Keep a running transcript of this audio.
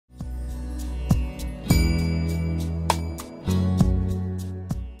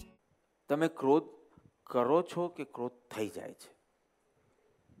તમે ક્રોધ કરો છો કે ક્રોધ થઈ જાય છે?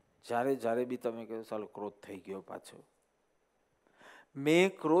 જ્યારે જ્યારે બી તમે કહો ચાલો ક્રોધ થઈ ગયો પાછો, મેં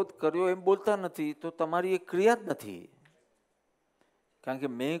ક્રોધ કર્યો એમ બોલતા નથી તો તમારી એ ક્રિયા જ નથી. કારણ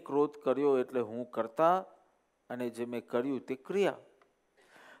કે મેં ક્રોધ કર્યો એટલે હું કરતા અને જે મેં કર્યું તે ક્રિયા.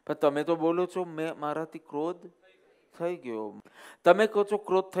 પણ તમે તો બોલો છો મેં મારાથી ક્રોધ થઈ ગયો. તમે કહો છો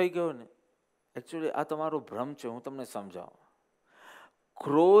ક્રોધ થઈ ગયો ને, એકચ્યુઅલી આ તમારો ભ્રમ છે. હું તમને સમજાવું.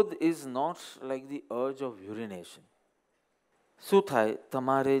 ક્રોધ is not like the urge of urination. શું થાય?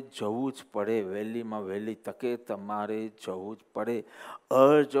 તમારે જવું જ પડે, વહેલીમાં વહેલી તકે તમારે જવું જ પડે.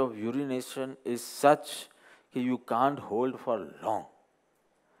 અર્જ ઓફ યુરિનેશન ઇઝ સચ કે you can't hold four long.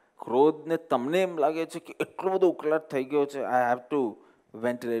 ક્રોધને તમને એમ લાગે છે કે એટલો બધો ઉકળાટ થઈ ગયો છે, I have to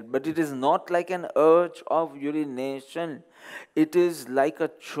ventilate, but it is not like an urge of urination. It is like a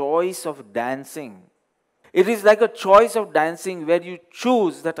choice of dancing. It is like a choice of dancing where you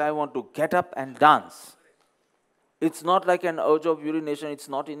choose that I want to get up and dance. It's not like an urge of urination.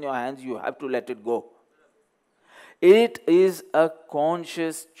 It's not in your hands. You have to let it go. It is a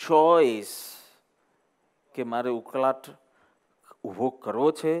conscious choice કે મારે ઉકળાટ ઊભો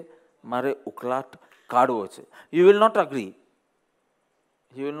કરવો છે, મારે ઉકળાટ કાઢવો છે. You will not agree.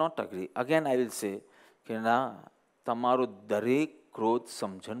 You will not agree. Again I will say કે ના, તમારો દરેક ક્રોધ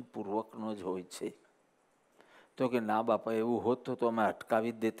સમજણપૂર્વકનો જ હોય છે. તો કે ના બાપા, એવું હોત તો અમે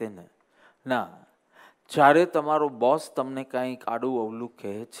અટકાવી જ દેતે ને. ના, જ્યારે તમારો બોસ તમને કંઈક આડું અવલું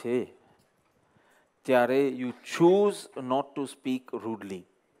કહે છે ત્યારે you choose not to speak રૂડલી.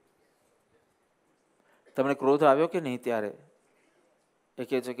 તમને ક્રોધ આવ્યો કે નહીં? ત્યારે એ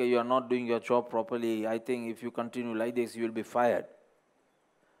કહે છે કે you are not doing your job properly. I think if you continue like this you will be fired.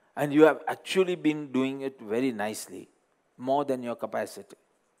 And you have actually been doing it very nicely, more than your capacity.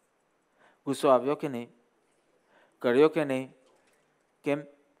 ગુસ્સો આવ્યો કે નહીં? કર્યો કે નહીં? કેમ?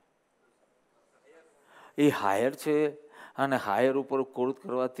 એ higher છે અને હાયર ઉપર ક્રોધ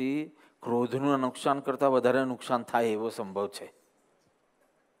કરવાથી ક્રોધનું નુકસાન કરતાં વધારે નુકસાન થાય એવો સંભવ છે.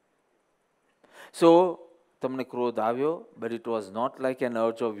 સો તમને ક્રોધ આવ્યો, but it was not like an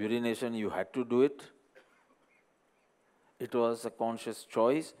urge of urination. You had to do it. It was a conscious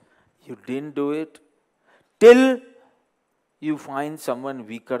choice. You didn't do it till you find someone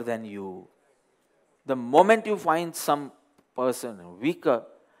weaker than you. The moment you find some person weaker,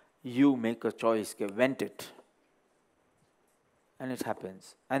 you make a choice, vent it. And it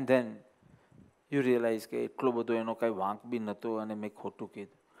happens. And then you realize કે એટલો બધો એનો કઈ વાંક બી નહોતો અને મેં ખોટું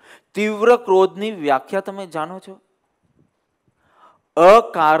કીધું. તીવ્ર ક્રોધની વ્યાખ્યા તમે જાણો છો?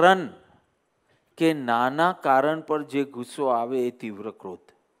 અકારણ કે નાના કારણ પર જે ગુસ્સો આવે એ તીવ્ર ક્રોધ.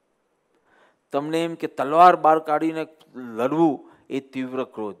 તમને એમ કે તલવાર બહાર કાઢીને લડવું એ તીવ્ર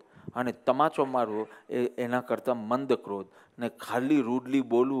ક્રોધ, અને તમાચો મારવો એ એના કરતાં મંદ ક્રોધ, ને ખાલી રૂડલી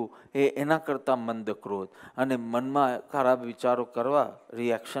બોલવું એ એના કરતાં મંદ ક્રોધ, અને મનમાં ખરાબ વિચારો કરવા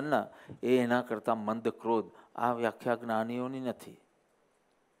રિએક્શનના એ એના કરતાં મંદ ક્રોધ. આ વ્યાખ્યા જ્ઞાનીઓની નથી.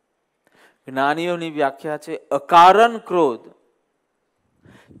 જ્ઞાનીઓની વ્યાખ્યા છે અકારણ ક્રોધ,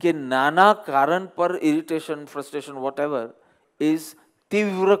 કે નાના કારણ પર ઇરિટેશન, ફ્રસ્ટ્રેશન, વોટએવર ઇઝ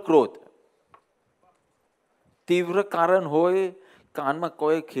તીવ્ર ક્રોધ. તીવ્ર કારણ હોય, કાનમાં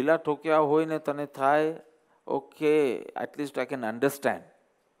કોઈ ખીલા ઠોક્યા હોય ને તને થાય okay, at least I can understand.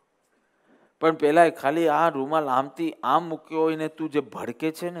 પણ પેલા ખાલી આ રૂમાલ આમથી આમ મૂક્યો હોય ને તું જે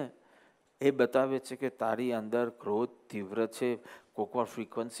ભડકે છે ને એ બતાવે છે કે તારી અંદર ક્રોધ તીવ્ર છે. કોઈકવાર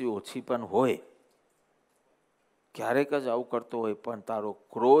ફ્રીક્વન્સી ઓછી પણ હોય, ક્યારેક જ આવું કરતો હોય, પણ તારો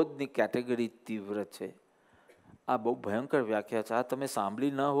ક્રોધની કેટેગરી તીવ્ર છે. આ બહુ ભયંકર વ્યાખ્યા છે. આ તમે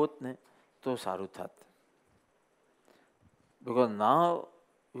સાંભળી ન હોત ને તો સારું થાત. Because now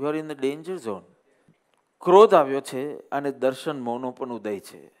you are in the danger zone. ક્રોધ આવ્યો છે અને દર્શન મોહનો પણ ઉદય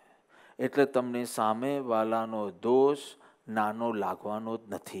છે. એટલે તમને સામેવાલાનો દોષ નાનો લાગવાનો જ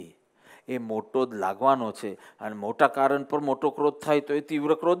નથી, એ મોટો જ લાગવાનો છે. અને મોટા કારણ પર મોટો ક્રોધ થાય તો એ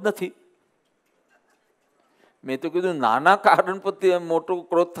તીવ્ર ક્રોધ નથી. મેં તો કીધું નાના કારણ પર મોટો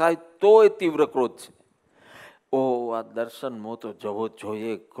ક્રોધ થાય તો એ તીવ્ર ક્રોધ છે. ઓ આ દર્શન મોહ તો જવો જ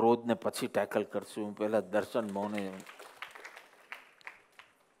જોઈએ. ક્રોધને પછી ટેકલ કરશું, પહેલા દર્શન મોહને.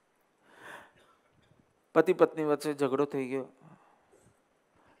 પતિ પત્ની વચ્ચે ઝઘડો થઈ ગયો,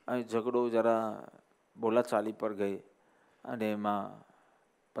 અને ઝઘડો જરા બોલાચાલી પર ગઈ, અને એમાં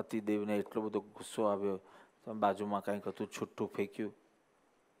પતિદેવને એટલો બધો ગુસ્સો આવ્યો બાજુમાં કંઈક હતું છૂટું ફેંક્યું.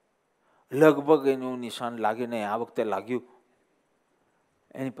 લગભગ એનું નિશાન લાગે ને આ વખતે લાગ્યું.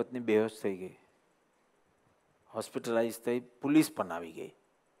 એની પત્ની બેહોશ થઈ ગઈ, હોસ્પિટલાઇઝ થઈ, પોલીસ પણ આવી ગઈ.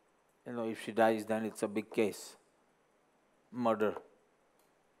 If she dyes than it's a big case, murder.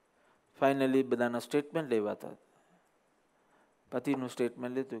 Finally બધાના સ્ટેટમેન્ટ લેવાતા. પતિનું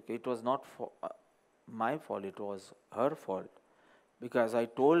સ્ટેટમેન્ટ લીધું કે it was not my fault, it was her fault, because I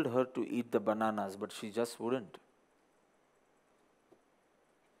told her to eat the bananas but she just wouldn't.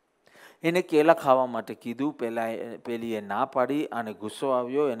 એને કેલા ખાવા માટે કીધું, પેલીએ ના પાડી, આને ગુસ્સો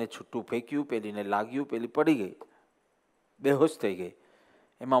આવ્યો, એને છૂટું ફેંક્યું, પેલીને લાગ્યું, પેલી પડી ગઈ, બેહોશ થઈ ગઈ.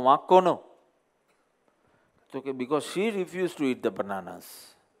 એમાં વાંક કોનો? તો કે because she refused to eat the bananas.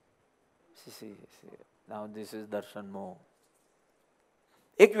 See, now this is darshan moh.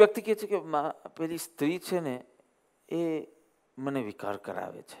 એક વ્યક્તિ કહે છે કે પેલી સ્ત્રી છે ને એ મને વિકાર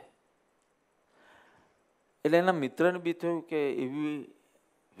કરાવે છે. એટલે એના મિત્રને બી થયું કે એવી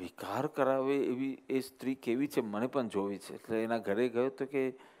વિકાર કરાવે એવી એ સ્ત્રી કેવી છે, મને પણ જોવી છે. એટલે એના ઘરે ગયો તો કે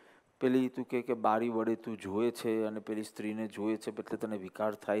પેલી તું કે બારી વડે તું જોવે છે અને પેલી સ્ત્રીને જોવે છે એટલે તને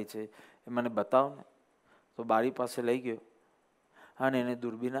વિકાર થાય છે, એ મને બતાવ ને. તો બારી પાસે લઈ ગયો અને એને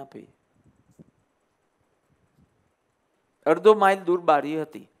દૂરબીન આપી. અડધો માઇલ દૂર બારી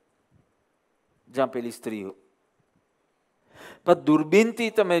હતી જ્યાં પેલી સ્ત્રી. પણ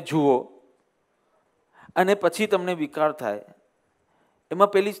દૂરબીનથી તમે જુઓ અને પછી તમને વિકાર થાય,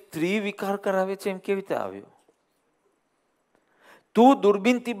 એમાં પેલી સ્ત્રી વિકાર કરાવે છે એમ કેવી રીતે આવ્યો? તું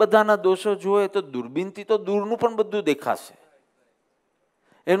દૂરબીનથી બધાના દોષો જોવે તો દૂરબીનથી તો દૂરનું પણ બધું દેખાશે,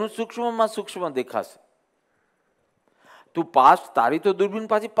 એનું સૂક્ષ્મમાં સૂક્ષ્મ દેખાશે. તું પાસ્ટ, તારી તો દૂરબીન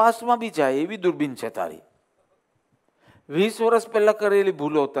પાછી પાસ્ટમાં બી જાય એવી દૂરબીન છે તારી. 20 વર્ષ પહેલા કરેલી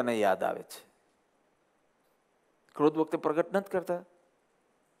ભૂલો તને યાદ આવે છે. ક્રોધ વખતે પ્રગટ નથી કરતા.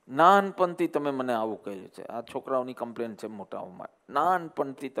 નાનપણથી તમે મને આવું કહ્યું છે, આ છોકરાઓની કમ્પ્લેન છે મોટાઓમાં,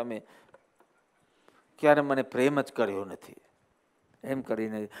 નાનપણથી તમે ક્યારે મને પ્રેમ જ કર્યો નથી એમ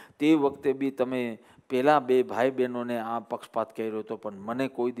કરીને. તે વખતે બી તમે પેલા 2 ભાઈ બહેનોને આ પક્ષપાત કર્યો હતો, પણ મને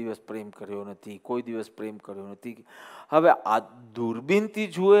કોઈ દિવસ પ્રેમ કર્યો નથી, કોઈ દિવસ પ્રેમ કર્યો નથી. હવે આ દૂરબીનથી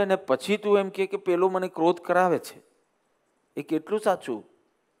જુએ ને પછી તું એમ કે પેલો મને ક્રોધ કરાવે છે, એ કેટલું સાચું?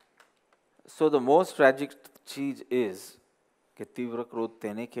 સો ધ મોસ્ટ ટ્રેજિક ચીજ ઇઝ કે તીવ્ર ક્રોધ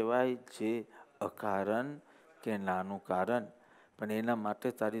તેને કહેવાય જે અકારણ કે નાનું કારણ, પણ એના માટે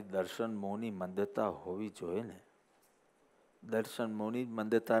તારી દર્શન મોહની મંદતા હોવી જોઈએ ને. દર્શન મોહની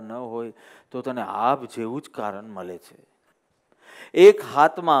મંદતા ન હોય તો તને આભ જેવું જ કારણ મળે છે. એક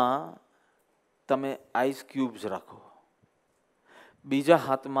હાથમાં તમે આઈસ ક્યુબ્સ રાખો, બીજા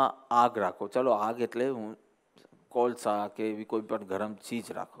હાથમાં આગ રાખો. ચલો આગ એટલે હું કોલસા કે એવી કોઈ પણ ગરમ ચીજ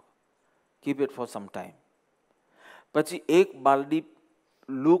રાખો. Keep it for some time. પછી એક બાલડી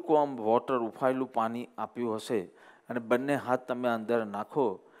લુકવોર્મ વોટર, ઉફાયેલું પાણી આપ્યું હશે અને બંને હાથ તમે અંદર નાખો.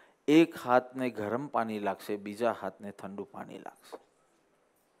 એક હાથને ગરમ પાણી લાગશે, બીજા હાથને ઠંડુ પાણી લાગશે.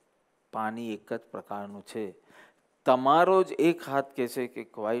 પાણી એક જ પ્રકારનું છે. તમારો જ એક હાથ કહેશે કે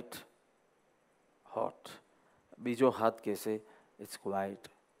ક્વાઇટ હોટ, બીજો હાથ કહેશે it's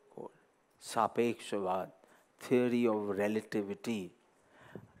quite cold. સાપેક્ષવાદ, theory of relativity,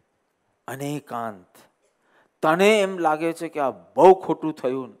 અનેકાંત. તને એમ લાગે છે કે આ બહુ ખોટું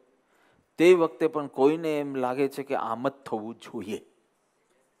થયું, તે વખતે પણ કોઈને એમ લાગે છે કે આમ જ થવું જોઈએ,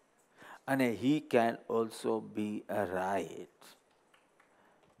 અને he can also be a right.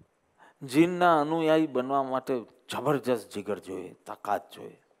 જીનના અનુયાયી બનવા માટે જબરજસ્ત જીગર જોઈએ, તાકાત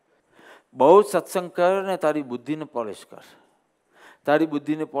જોઈએ. બહુ સત્સંગ કર ને તારી બુદ્ધિને પોલિશ કર. તારી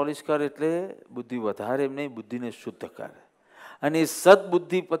બુદ્ધિને પોલિશ કર એટલે બુદ્ધિ વધારે એમ નહીં, બુદ્ધિને શુદ્ધ કર. અને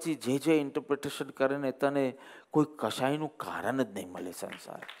સદબુદ્ધિ પછી જે ઇન્ટરપ્રિટેશન કરે ને તને કોઈ કશાયનું કારણ જ નહીં મળે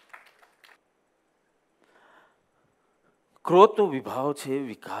સંસાર. ક્રોધ તો વિભાવ છે,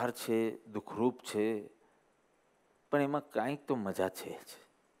 વિકાર છે, દુઃખરૂપ છે, પણ એમાં કાંઈક તો મજા છે જ.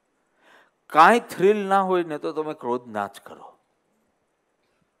 કાંઈ થ્રિલ ના હોય ને તો તમે ક્રોધ ના જ કરો.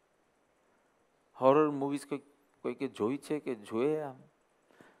 હોરર મૂવીઝ કોઈ કે જોઈ છે કે જોઈએ આમ?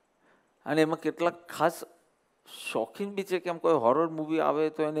 અને એમાં કેટલાક ખાસ શોખીન બી છે કે આમ કોઈ હોરર મૂવી આવે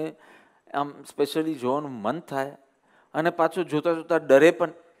તો એને આમ સ્પેશિયલી જોવાનું મન થાય, અને પાછું જોતા જોતા ડરે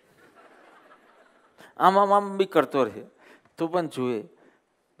પણ, આમ બી કરતો રહે તો પણ જુએ.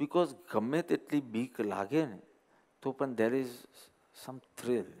 બિકોઝ ગમે તેટલી બીક લાગે ને તો પણ દેર ઇઝ સમ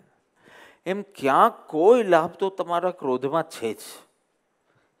થ્રિલ. એમ ક્યાંક કોઈ લાભ તો તમારા ક્રોધમાં છે જ.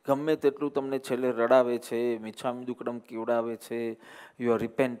 ગમે તેટલું તમને છેલ્લે રડાવે છે, મીઠામી દુકડમ કેવડાવે છે, યુ આર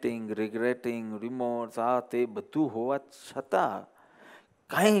રિપેન્ટિંગ, રિગ્રેટિંગ, રિમોર્સ, આ તે બધું હોવા છતાં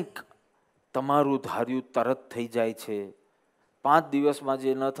કંઈક તમારું ધાર્યું તરત થઈ જાય છે. 5 દિવસમાં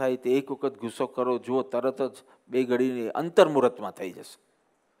જે ન થાય તે એક વખત ગુસ્સો કરો, જુઓ તરત જ 2 ઘડીની અંતર્મુહૂર્તમાં થઈ જશે.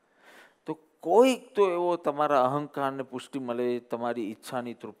 તો કોઈક તો એવો તમારા અહંકારને પુષ્ટિ મળે, તમારી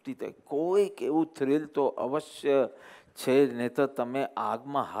ઈચ્છાની તૃપ્તિ થાય, કોઈક એવું થ્રિલ તો અવશ્ય છે. ને તો તમે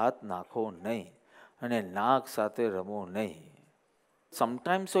આગમાં હાથ નાખો નહીં અને નાગ સાથે રમો નહીં.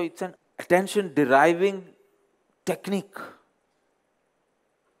 Sometimes it's N attention deriving technique.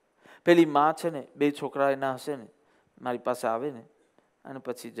 પેલી માં છે ને, 2 છોકરા એના હશે ને, મારી પાસે આવે ને અને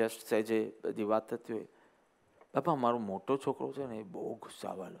પછી જસ્ટ સહેજે બધી વાત થતી હોય, બાપા મારો મોટો છોકરો છે ને એ બહુ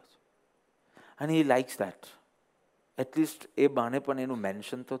ગુસ્સાવાળો છે અને એ લાઇક્સ દેટ. એટલીસ્ટ એ બાને પણ એનું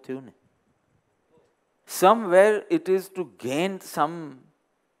મેન્શન તો થયું ને. Somewhere it is two gain sum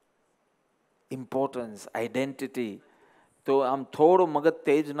importance, identity. તો આમ થોડો મગજ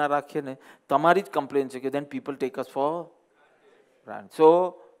તેજ ના રાખીએ ને, તમારી જ કમ્પ્લેન છે કે દેન પીપલ ટેક અસ ફોર ગ્રાન્ટેડ.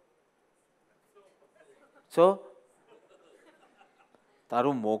 સો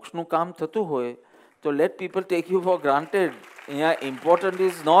તારું મોક્ષનું કામ થતું હોય તો late people tech you for granted. અહીંયા ઇમ્પોર્ટન્ટ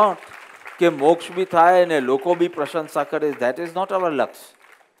ઇઝ નોટ કે મોક્ષ બી થાય ને લોકો બી પ્રશંસા કરે. ધેટ ઇઝ નોટ અવર લક્ષ્ય.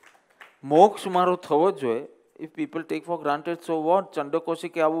 મોક્ષ મારો થવો જ જોઈએ. If people tech four granted so what.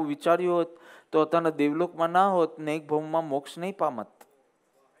 ચંદ્રકૌશિકે આવું વિચાર્યું હોત તો અત્યારના દેવલોકમાં ના હોત ને એક ભવમાં મોક્ષ નહીં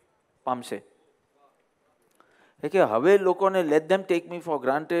પામશે. કે હવે લોકોને late them tech me for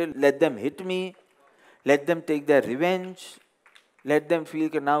granted, late them hit me, late them tech there revenge, let them feel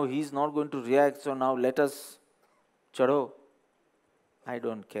that now he is not going to react, so now let us ચડો. I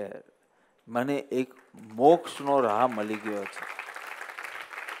don't care. મને એક મોક્ષનો રાહ મળી ગયો છે.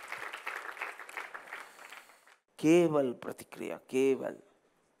 કેવલ પ્રતિક્રિયા, કેવલ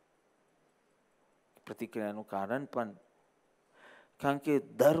પ્રતિક્રિયાનું કારણ પણ કારણ કે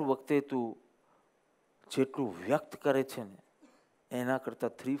દર વખતે તું જેટલું વ્યક્ત કરે છે ને એના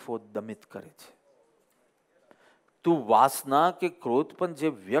કરતાં 3/4 દમિત કરે છે. તું વાસના કે ક્રોધ પણ જે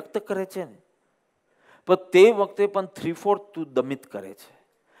વ્યક્ત કરે છે ને, પણ તે વખતે પણ 3/4 તું દમિત કરે છે.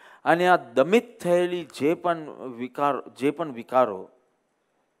 અને આ દમિત થયેલી જે પણ વિકારો,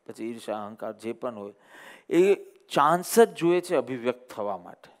 પછી ઈર્ષા, અહંકાર જે પણ હોય, એ ચાન્સ જ જોઈએ છે અભિવ્યક્ત થવા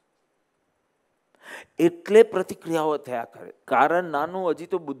માટે. એટલે પ્રતિક્રિયાઓ થયા કરે. કારણ નાનું,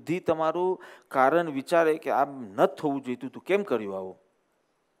 હજી તો બુદ્ધિ તમારું કારણ વિચારે કે આ ન થવું જોઈતું, તું કેમ કર્યું આવું.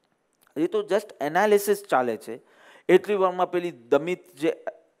 એ તો જસ્ટ એનાલિસિસ ચાલે છે. એટલી વારમાં પેલી દમિત જે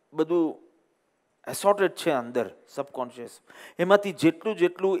બધું એસોર્ટેડ છે અંદર સબકોન્શિયસ, એમાંથી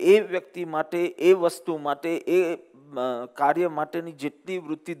જેટલું એ વ્યક્તિ માટે, એ વસ્તુ માટે, એ કાર્ય માટેની જેટલી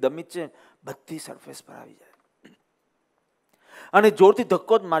વૃત્તિ દમિત છે બધી સરફેસ પર આવી જાય અને જોરથી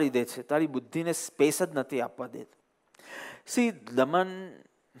ધક્કો જ મારી દે છે. તારી બુદ્ધિને સ્પેસ જ નથી આપવા દેતું. સી, દમન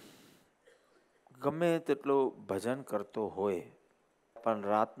ગમે તેટલો ભજન કરતો હોય પણ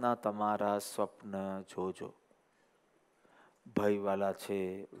રાતના તમારા સ્વપ્ન જોજો. ભયવાળા છે,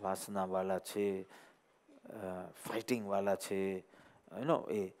 વાસનાવાળા છે, ફાઇટિંગવાળા છે,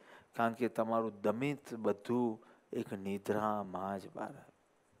 એ કારણ કે તમારું દમિત બધું એક નિદ્રામાં જ બહાર.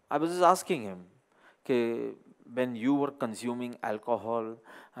 I was just asking him કે when you were consuming alcohol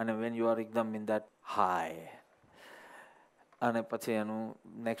and when you are એકદમ in that high, અને પછી એનું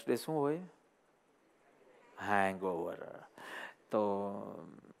નેક્સ્ટ ડે શું હોય? હેંગઓવર. તો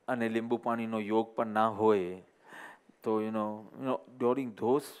અને લીંબુ પાણીનો યોગ પણ ના હોય તો during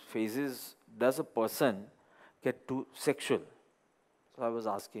those phases does a person get too sexual? So I was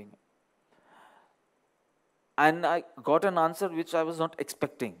asking and I got an answer which I was not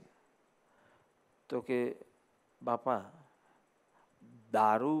expecting. તો કે બાપા,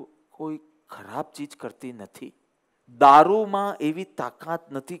 દારૂ કોઈ ખરાબ ચીજ કરતી નથી. દારૂમાં એવી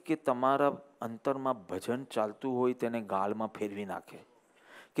તાકાત નથી કે તમારા અંતરમાં ભજન ચાલતું હોય તેને ગાળમાં ફેરવી નાખે,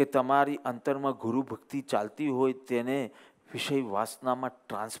 કે તમારી અંતરમાં ગુરુ ભક્તિ ચાલતી હોય તેને વિષય વાસનામાં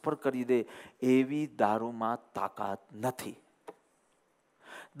ટ્રાન્સફર કરી દે. એવી દારૂમાં તાકાત નથી.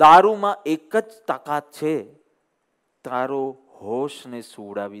 દારૂમાં એક જ તાકાત છે, તારો હોશને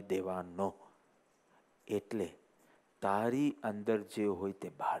સુવડાવી દેવાનો. એટલે તારી અંદર જે હોય તે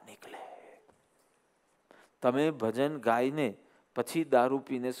બહાર નીકળે. તમે ભજન ગાઈને પછી દારૂ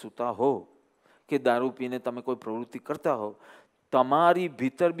પીને સૂતા હો કે દારૂ પીને તમે કોઈ પ્રવૃત્તિ કરતા હો, તમારી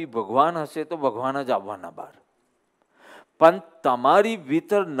ભીતર બી ભગવાન હશે તો ભગવાન જ આવવાના બહાર. પણ તમારી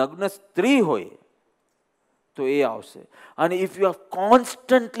ભીતર નગ્ન સ્ત્રી હોય તો એ આવશે. અને if you are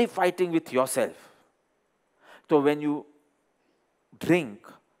constantly fighting with your self, તો when you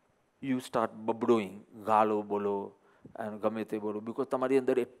drink you start બબડોઈંગ, ગાળો બોલો અને ગમે તે બોલો, બિકોઝ તમારી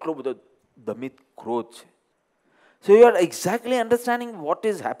અંદર એટલો બધો દમિત ક્રોધ છે. So you are exactly understanding what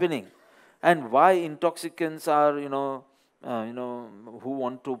is happening and why intoxicants are, who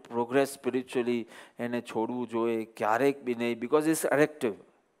want to progress spiritually, એને છોડવું જોઈએ ક્યારેક બી નહીં, because it's addictive.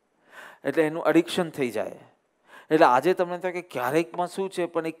 એટલે એનું એડિક્શન થઈ જાય. એટલે આજે તમને થાય કે ક્યારેકમાં શું છે,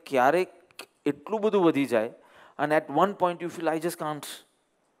 પણ એ ક્યારેક એટલું બધું વધી જાય અને at one point you feel I just can't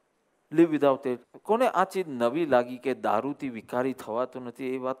live without it. કોને આ ચીજ નવી લાગી કે દારૂથી વિકારી થવાતું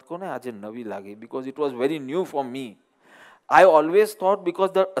નથી? એ વાત કોને આજે નવી લાગી? Because it was very new for me. I always thought,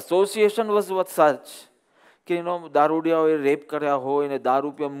 because the association was such કે દારૂડિયાઓએ રેપ કર્યા હોય ને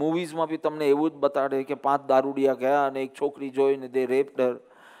દારૂ પીવા. મૂવીઝમાં બી તમને એવું જ બતાડે કે 5 દારૂડિયા ગયા અને એક છોકરી જોઈને દે રેપ ડર.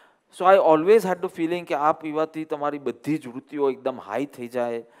 સો I always had the feeling કે આ પીવાથી તમારી બધી જ વૃત્તિઓ એકદમ હાઈ થઈ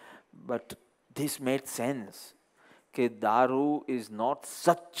જાય. બટ ધીસ મેડ સેન્સ કે દારૂ ઇઝ નોટ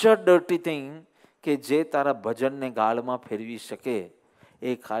સચ અ ડર્ટી થિંગ કે જે તારા ભજનને ગાળમાં ફેરવી શકે.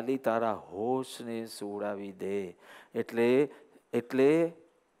 એ ખાલી તારા હોશને સુવડાવી દે. એટલે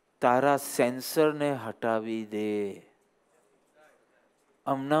તારા સેન્સરને હટાવી દે.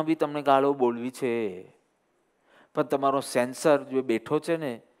 હમણાં બી તમને ગાળો બોલવી છે, પણ તમારો સેન્સર જો બેઠો છે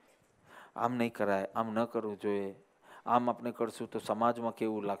ને, આમ નહીં કરાય, આમ ન કરવું જોઈએ, આમ આપણે કરશું તો સમાજમાં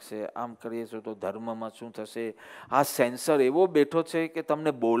કેવું લાગશે, આમ કરીશું તો ધર્મમાં શું થશે. આ સેન્સર એવો બેઠો છે કે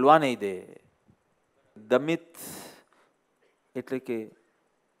તમને બોલવા નહીં દે. દમિત એટલે કે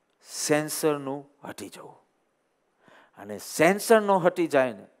સેન્સરનું હટી જવું. અને સેન્સરનો હટી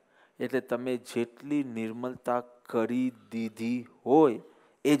જાય ને એટલે તમે જેટલી નિર્મલતા કરી દીધી હોય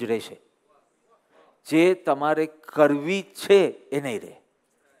એ જ રહેશે. જે તમારે કરવી છે એ નહીં રહે.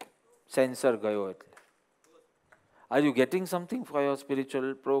 સેન્સર ગયો એટલે. Are you getting something for your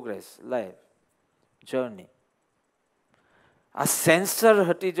spiritual progress life journey? આ સેન્સર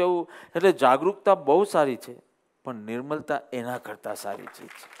હટી જવું એટલે જાગૃતતા બહુ સારી છે, પણ નિર્મલતા એના કરતા સારી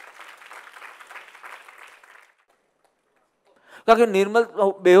ચીજ છે. કારણ કે નિર્મલ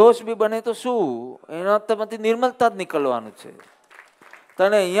બેહોશ બી બને તો શું, એના તમારાથી નિર્મલતા જ નીકળવાનું છે.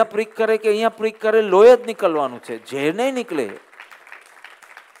 તને અહીંયા પ્રિક કરે કે અહીંયા પ્રિક કરે, લોહી જ નીકળવાનું છે, ઝેર નહીં નીકળે.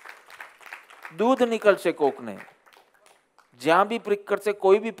 દૂધ નીકળશે કોકને. જ્યાં બી પ્રિક કરશે,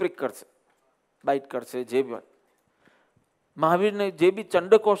 કોઈ બી પ્રિક કરશે, બાઇટ કરશે, જે બી. મહાવીરને જે બી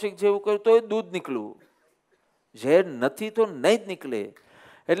ચંડકોશિક જેવું કર્યું તો એ દૂધ નીકળ્યું. ઝેર નથી તો નહીં જ નીકળે.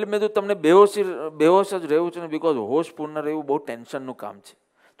 એટલે મેં તો તમને બેહોશ જ રહેવું છે ને, બિકોઝ હોશ પૂર્ણ રહેવું બહુ ટેન્શનનું કામ છે.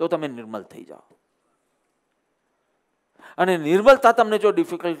 તો તમે નિર્મલ થઈ જાઓ. અને નિર્મલતા તમને જો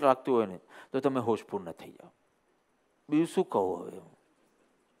ડિફિકલ્ટ લાગતું હોય ને તો તમે હોશ પૂર્ણ થઈ જાઓ. બીજું શું કહું હવે?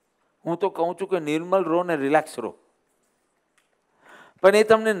 હું તો કહું છું કે નિર્મલ રહો ને રિલેક્સ રહો. પણ એ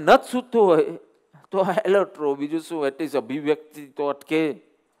તમને ન જ સૂતું હોય તો એલર્ટ રહો. બીજું શું? એટલીસ્ટ અભિવ્યક્તિ તો અટકે.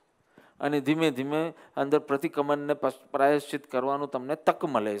 અને ધીમે ધીમે અંદર પ્રતિક્રમણને પ્રાયશ્ચિત કરવાનું તમને તક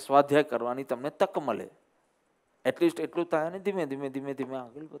મળે, સ્વાધ્યાય કરવાની તમને તક મળે. એટલીસ્ટ એટલું થાય ને ધીમે ધીમે ધીમે ધીમે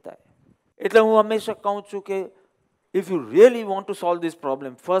આગળ વધાય. એટલે હું હંમેશા કહું છું કે if you really want to solve this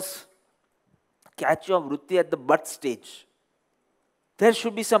problem, first catch your vritti at the but stage. There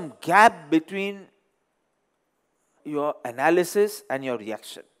should be some gap between your analysis and your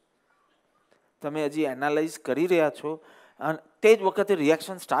reaction. તમે હજી એનાલાઇઝ કરી રહ્યા છો અને તે જ વખતે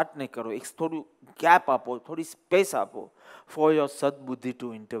રિએક્શન સ્ટાર્ટ નહીં કરો. એક થોડું ગેપ આપો, થોડી સ્પેસ આપો ફોર યોર સદબુદ્ધિ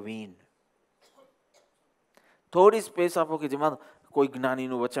ટુ ઇન્ટરવીન. થોડી સ્પેસ આપો કે જેમાં કોઈ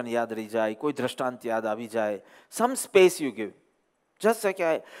જ્ઞાનીનું વચન યાદ રહી જાય, કોઈ દ્રષ્ટાંત યાદ આવી જાય. સમ સ્પેસ યુ ગીવ. જસ્ટ કે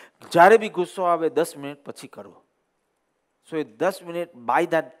જ્યારે બી ગુસ્સો આવે 10 મિનિટ પછી કરો. સો એ 10 minute, by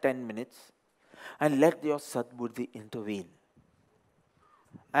that 10 minutes and let your sadbuddhi intervene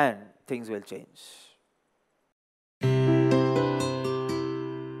and things will change.